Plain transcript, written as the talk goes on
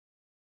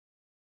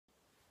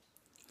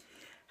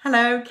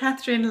Hello,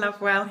 Kathryn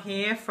Lovewell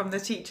here from the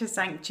Teacher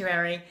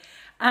Sanctuary,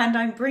 and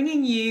I'm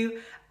bringing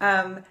you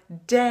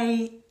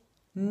day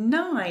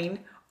 9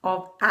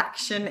 of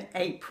Action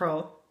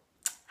April.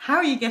 How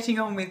are you getting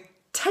on with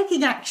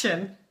taking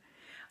action?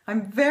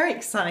 I'm very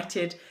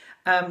excited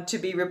to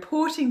be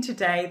reporting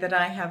today that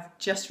I have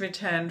just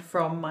returned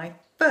from my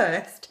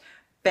first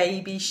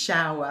baby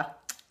shower.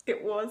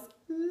 It was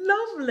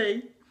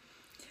lovely.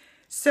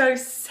 So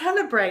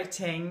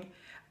celebrating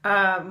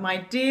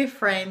my dear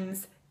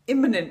friend's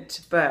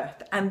imminent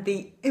birth and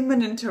the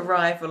imminent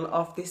arrival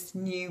of this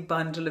new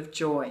bundle of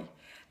joy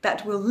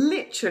that will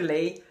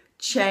literally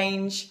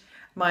change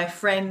my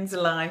friend's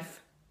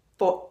life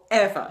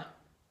forever.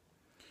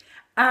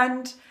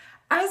 And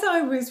as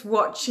I was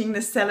watching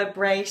the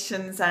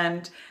celebrations,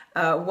 and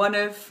one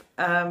of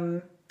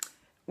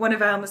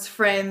Alma's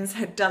friends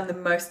had done the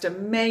most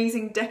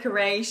amazing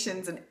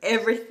decorations and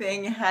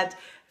everything had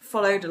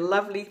followed a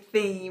lovely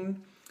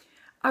theme,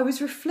 I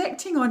was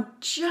reflecting on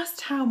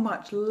just how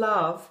much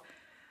love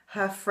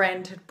her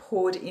friend had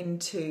poured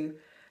into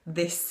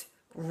this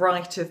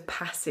rite of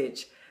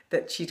passage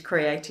that she'd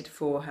created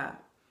for her.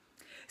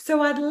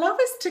 So I'd love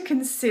us to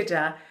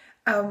consider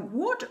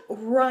what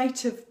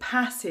rite of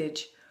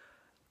passage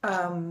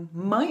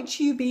might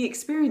you be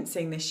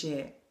experiencing this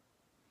year?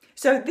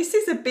 So this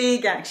is a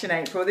big Action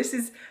April. This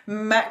is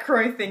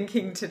macro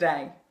thinking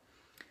today.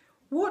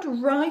 What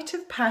rite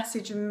of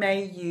passage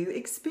may you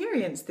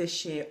experience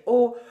this year?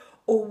 Or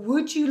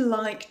would you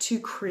like to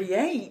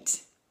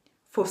create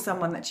for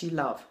someone that you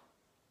love?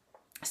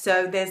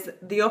 So there's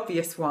the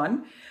obvious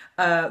one,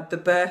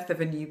 the birth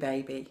of a new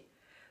baby,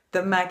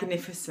 the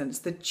magnificence,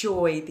 the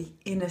joy, the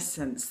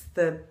innocence,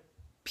 the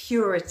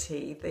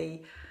purity,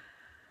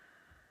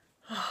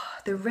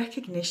 the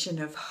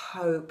recognition of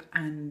hope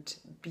and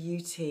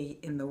beauty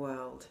in the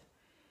world,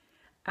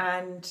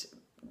 and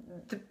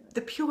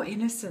the pure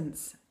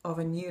innocence of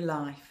a new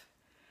life,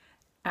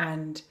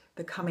 and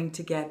the coming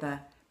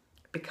together,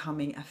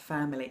 becoming a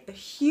family. A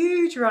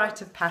huge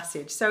rite of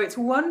passage. So it's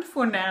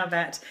wonderful now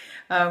that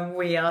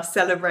we are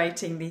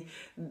celebrating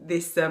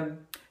this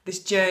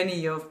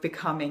journey of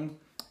becoming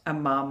a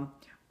mum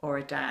or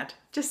a dad.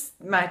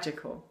 Just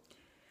magical.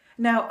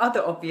 Now,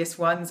 other obvious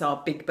ones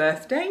are big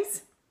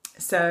birthdays.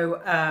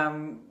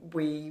 So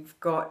we've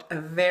got a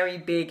very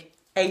big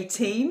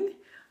 18.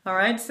 All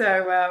right,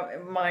 so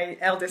my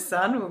eldest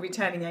son will be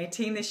turning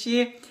 18 this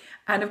year.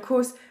 And of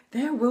course,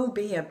 there will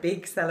be a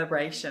big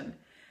celebration.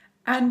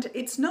 And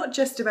it's not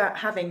just about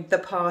having the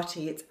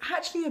party, it's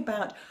actually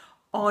about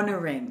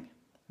honouring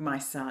my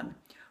son,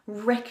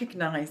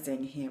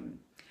 recognising him,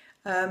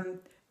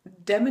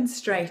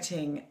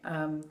 demonstrating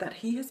that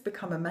he has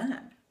become a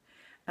man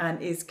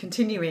and is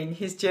continuing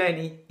his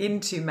journey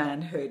into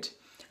manhood.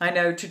 I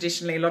know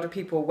traditionally a lot of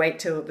people wait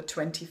till the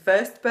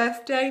 21st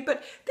birthday,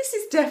 but this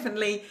is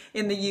definitely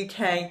in the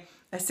UK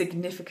a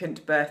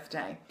significant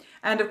birthday.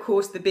 And of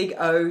course the big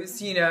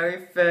O's, you know,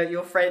 if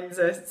your friends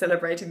are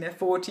celebrating their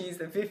 40s,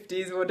 their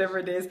 50s, or whatever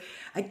it is.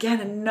 Again,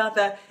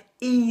 another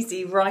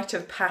easy rite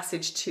of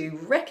passage to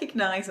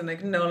recognise and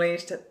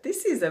acknowledge that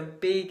this is a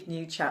big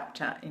new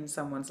chapter in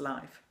someone's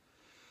life.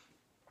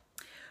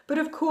 But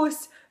of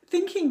course,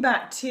 thinking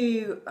back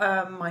to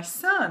my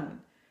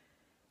son,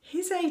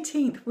 his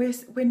 18th,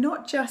 we're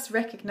not just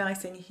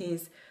recognising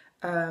his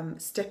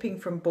stepping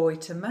from boy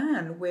to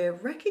man, we're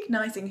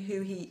recognising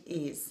who he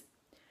is.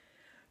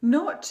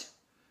 Not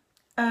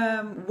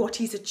what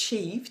he's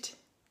achieved,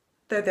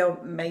 though there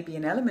may be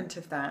an element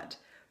of that,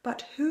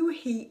 but who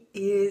he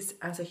is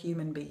as a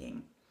human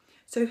being.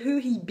 So who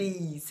he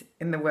bees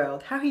in the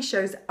world, how he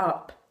shows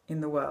up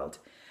in the world.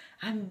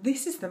 And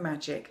this is the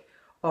magic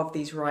of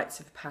these rites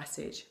of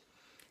passage.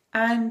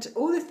 And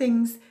all the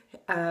things,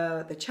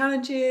 the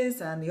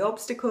challenges and the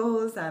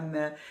obstacles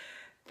and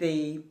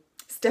the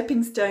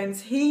stepping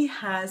stones he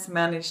has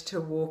managed to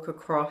walk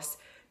across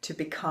to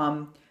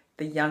become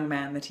the young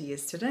man that he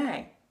is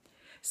today.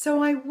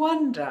 So I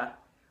wonder,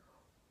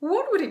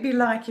 what would it be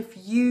like if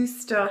you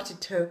started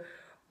to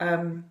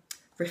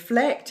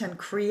reflect and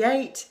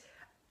create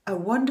a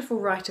wonderful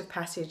rite of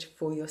passage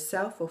for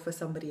yourself or for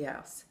somebody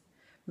else?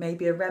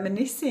 Maybe a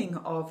reminiscing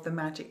of the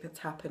magic that's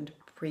happened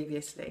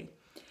previously.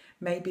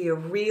 Maybe a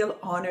real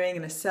honouring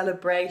and a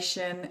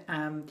celebration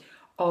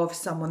of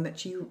someone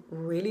that you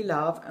really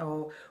love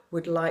or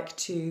would like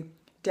to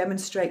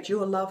demonstrate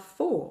your love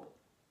for.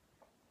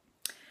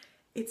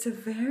 It's a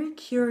very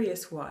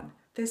curious one.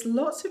 There's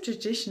lots of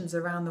traditions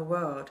around the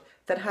world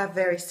that have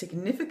very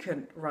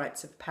significant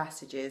rites of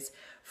passages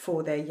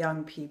for their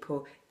young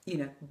people, you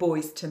know,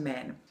 boys to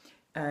men,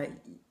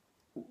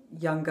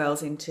 young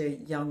girls into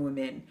young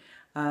women.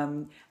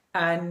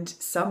 And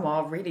some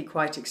are really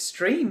quite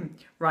extreme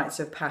rites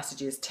of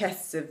passages,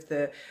 tests of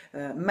the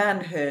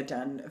manhood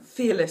and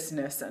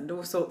fearlessness and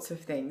all sorts of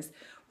things.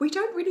 We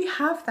don't really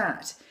have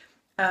that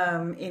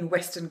in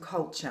Western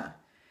culture.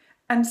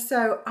 And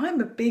so I'm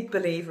a big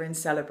believer in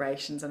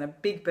celebrations and a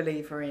big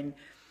believer in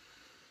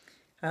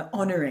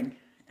honouring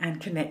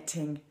and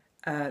connecting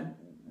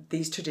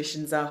these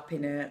traditions up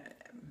in a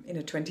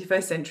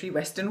 21st century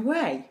Western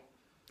way.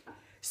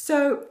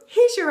 So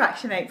here's your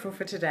Action April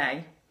for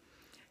today.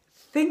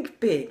 Think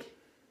big.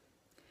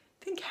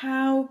 Think,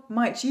 how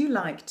might you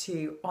like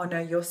to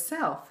honour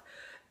yourself?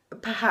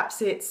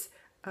 Perhaps it's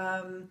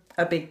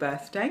a big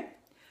birthday.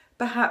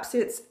 Perhaps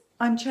it's,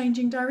 I'm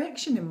changing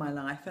direction in my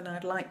life and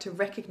I'd like to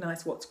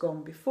recognise what's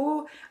gone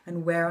before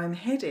and where I'm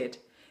headed.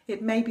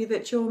 It may be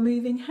that you're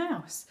moving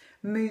house,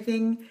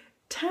 moving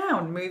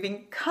town,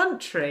 moving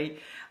country.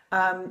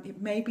 It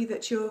may be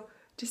that you're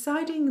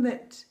deciding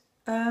that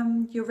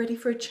you're ready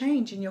for a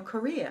change in your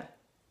career.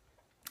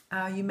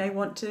 You may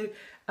want to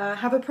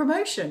have a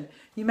promotion.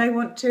 You may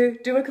want to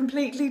do a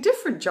completely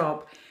different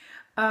job.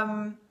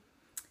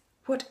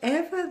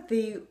 Whatever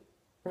the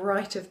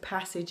rite of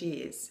passage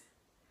is,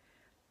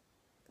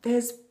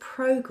 there's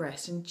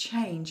progress and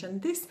change,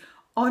 and this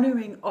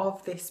honouring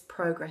of this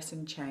progress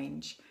and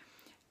change,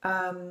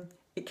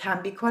 it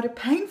can be quite a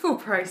painful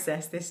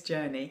process, this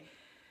journey,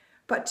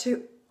 but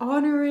to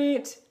honour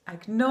it,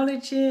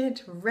 acknowledge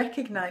it,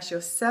 recognise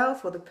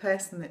yourself or the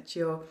person that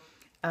you're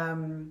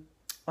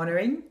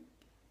honouring,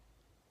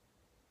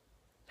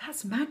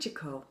 that's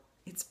magical.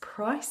 It's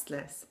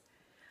priceless.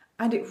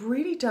 And it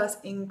really does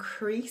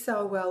increase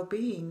our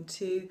well-being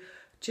to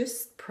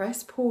just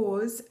press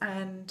pause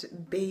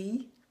and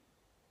be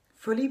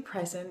fully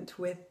present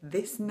with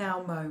this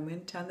now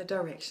moment and the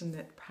direction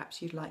that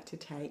perhaps you'd like to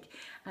take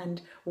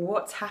and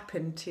what's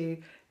happened to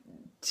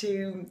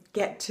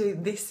get to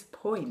this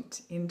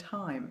point in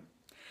time.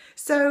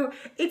 So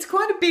it's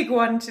quite a big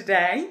one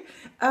today,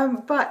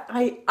 but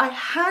I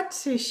had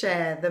to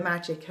share the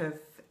magic of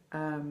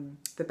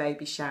the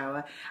baby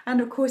shower, and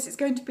of course it's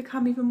going to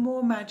become even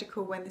more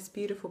magical when this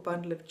beautiful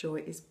bundle of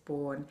joy is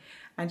born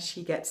and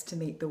she gets to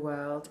meet the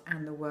world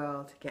and the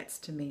world gets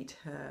to meet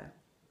her.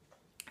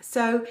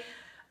 So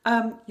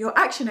your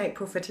Action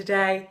April for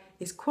today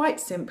is quite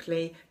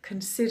simply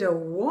consider,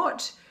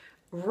 what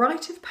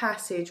rite of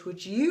passage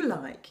would you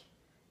like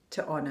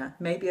to honour?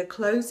 Maybe a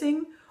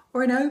closing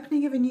or an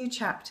opening of a new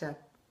chapter.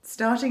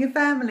 Starting a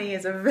family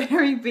is a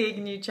very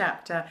big new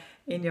chapter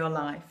in your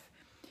life.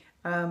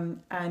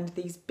 And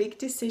these big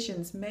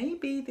decisions,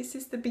 maybe this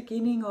is the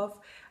beginning of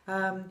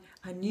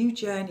a new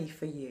journey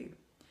for you.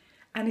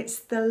 And it's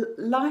the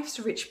life's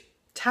rich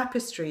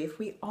tapestry. If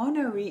we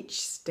honour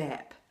each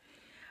step,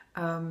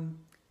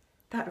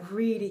 that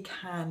really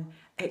can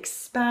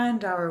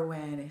expand our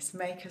awareness,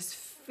 make us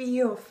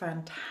feel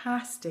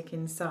fantastic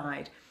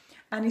inside.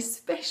 And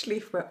especially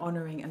if we're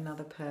honouring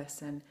another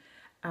person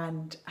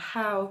and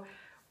how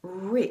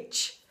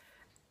rich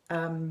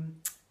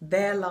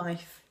their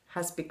life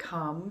has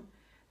become,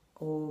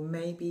 or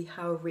maybe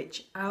how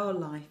rich our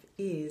life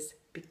is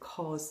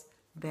because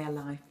their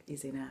life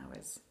is in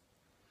ours.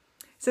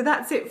 So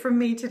that's it from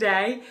me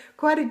today.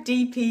 Quite a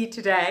DP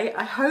today.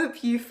 I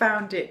hope you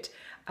found it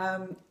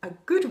a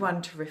good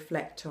one to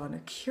reflect on, a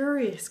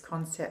curious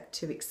concept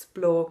to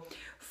explore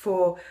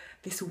for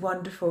this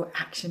wonderful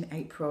Action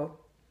April.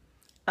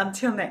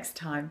 Until next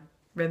time,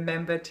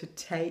 remember to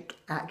take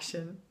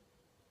action.